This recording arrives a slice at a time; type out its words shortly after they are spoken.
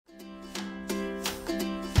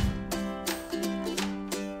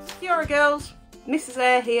Hello girls, Mrs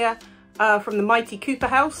Eyre here from the mighty Cooper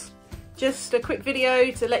house. Just a quick video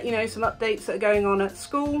to let you know some updates that are going on at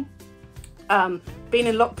school. Been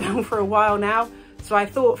in lockdown for a while now, so I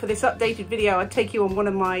thought for this updated video I'd take you on one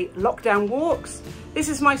of my lockdown walks. This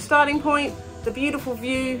is my starting point, the beautiful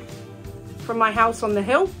view from my house on the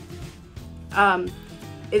hill.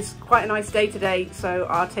 It's quite a nice day today, so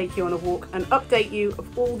I'll take you on a walk and update you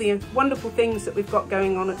of all the wonderful things that we've got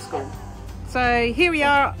going on at school. So here we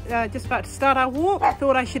are, just about to start our walk. I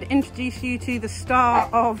thought I should introduce you to the star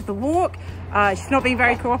of the walk. She's not being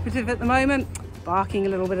very cooperative at the moment, barking a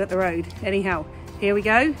little bit at the road. Anyhow, here we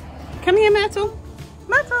go. Come here, Myrtle.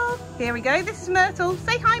 Myrtle, here we go. This is Myrtle.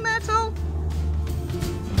 Say hi, Myrtle.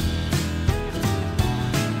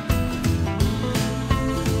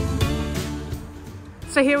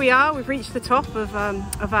 So here we are, we've reached the top of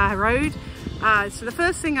our road. So the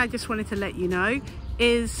first thing I just wanted to let you know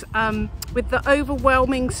is with the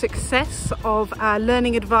overwhelming success of our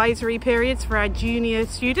learning advisory periods for our junior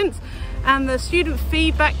students and the student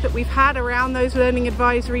feedback that we've had around those learning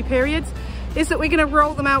advisory periods, is that we're going to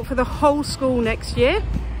roll them out for the whole school next year.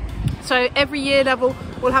 So every year level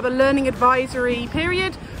will have a learning advisory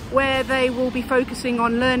period where they will be focusing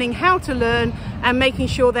on learning how to learn and making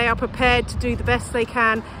sure they are prepared to do the best they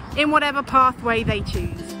can in whatever pathway they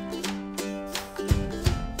choose.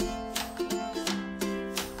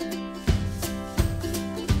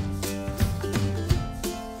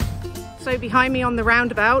 So behind me on the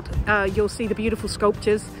roundabout, you'll see the beautiful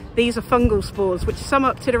sculptures. These are fungal spores, which sum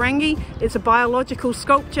up Titirangi. It's a biological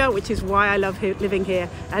sculpture, which is why I love living here.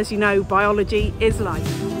 As you know, biology is life.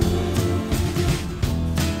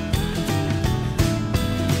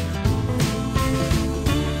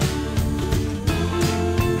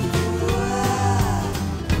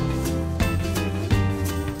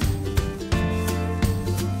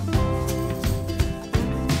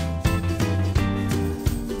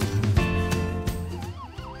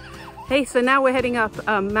 Okay, so now we're heading up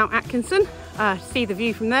Mount Atkinson, see the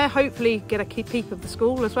view from there, hopefully get a peep of the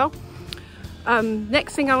school as well.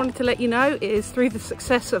 Next thing I wanted to let you know is through the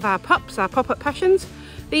success of our pups, our pop-up passions,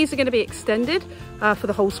 these are going to be extended for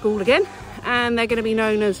the whole school again, and they're going to be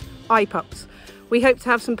known as iPups. We hope to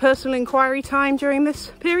have some personal inquiry time during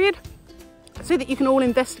this period so that you can all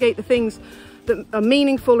investigate the things that are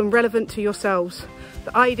meaningful and relevant to yourselves.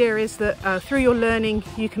 The idea is that through your learning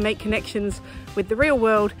you can make connections with the real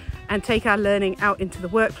world and take our learning out into the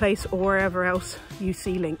workplace or wherever else you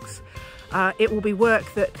see links. It will be work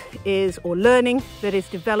that is, or learning that is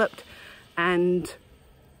developed and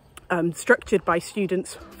structured by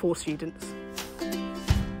students for students.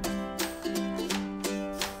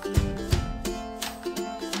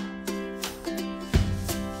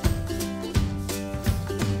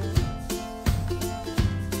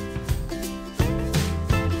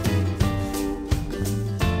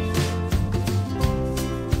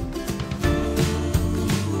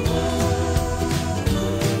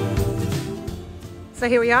 So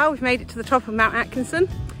here we are, we've made it to the top of Mount Atkinson.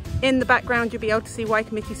 In the background you'll be able to see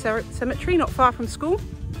Waikomiti Cemetery, not far from school.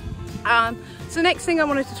 So next thing I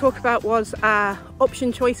wanted to talk about was our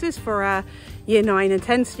option choices for our Year 9 and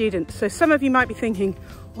 10 students. So some of you might be thinking,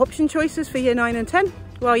 option choices for Year 9 and 10?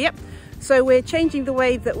 Well, yep. So we're changing the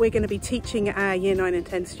way that we're going to be teaching our Year 9 and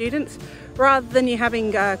 10 students. Rather than you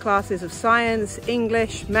having classes of science,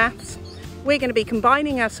 English, maths, we're going to be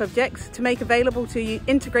combining our subjects to make available to you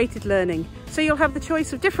integrated learning. So you'll have the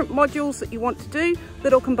choice of different modules that you want to do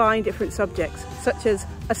that'll combine different subjects, such as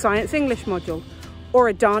a science English module, or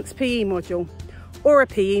a dance PE module, or a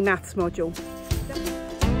PE maths module.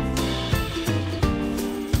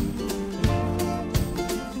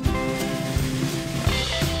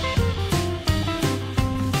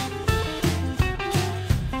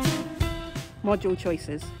 Module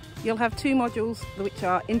choices. You'll have two modules which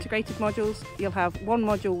are integrated modules. You'll have one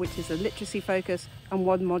module which is a literacy focus and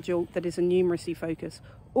one module that is a numeracy focus.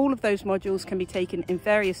 All of those modules can be taken in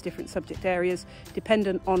various different subject areas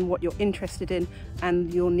dependent on what you're interested in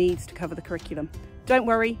and your needs to cover the curriculum. Don't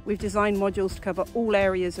worry, we've designed modules to cover all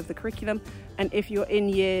areas of the curriculum, and if you're in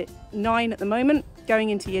Year 9 at the moment,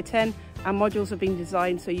 going into Year 10, our modules have been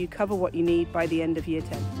designed so you cover what you need by the end of Year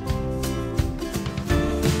 10.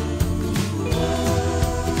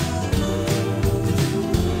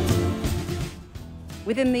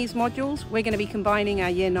 Within these modules, we're going to be combining our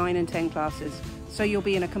Year 9 and 10 classes. So you'll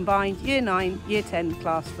be in a combined Year 9, Year 10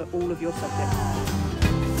 class for all of your subjects.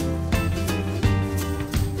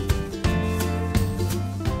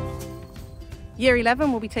 Year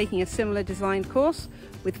 11 will be taking a similar designed course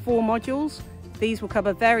with 4 modules. These will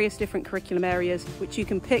cover various different curriculum areas which you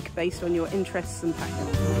can pick based on your interests and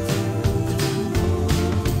passions.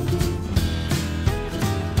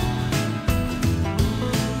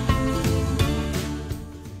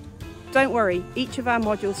 don't worry, each of our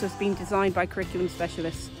modules has been designed by curriculum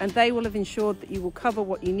specialists, and they will have ensured that you will cover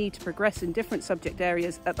what you need to progress in different subject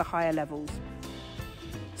areas at the higher levels.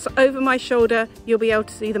 So over my shoulder, you'll be able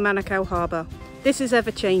to see the Manukau Harbour. This is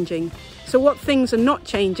ever changing. So what things are not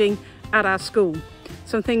changing at our school?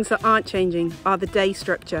 Some things that aren't changing are the day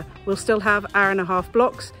structure. We'll still have hour-and-a-half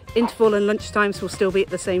blocks, interval and lunch times will still be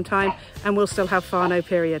at the same time, and we'll still have whānau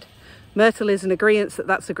period. Myrtle is in agreement that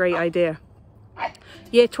that's a great idea.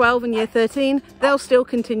 Year 12 and Year 13, they'll still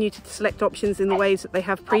continue to select options in the ways that they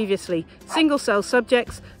have previously. Single cell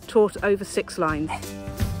subjects taught over 6 lines.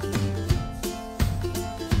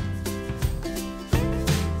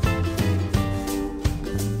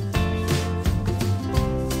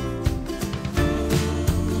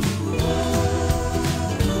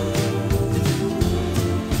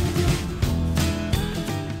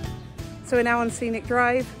 So we're now on Scenic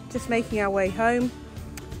Drive, just making our way home.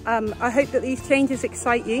 I hope that these changes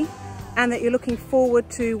excite you and that you're looking forward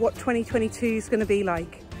to what 2022 is going to be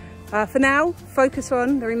like. For now, focus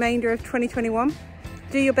on the remainder of 2021.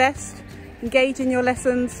 Do your best, engage in your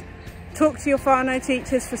lessons, talk to your whānau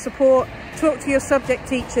teachers for support, talk to your subject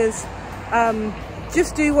teachers.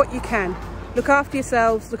 Just do what you can. Look after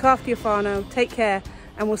yourselves, look after your whānau, take care,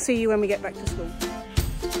 and we'll see you when we get back to school.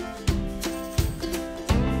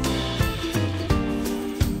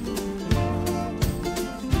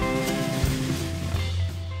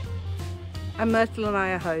 And Myrtle and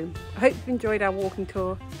I are home. I hope you've enjoyed our walking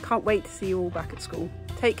tour. Can't wait to see you all back at school.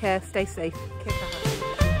 Take care, stay safe. Kia kaha.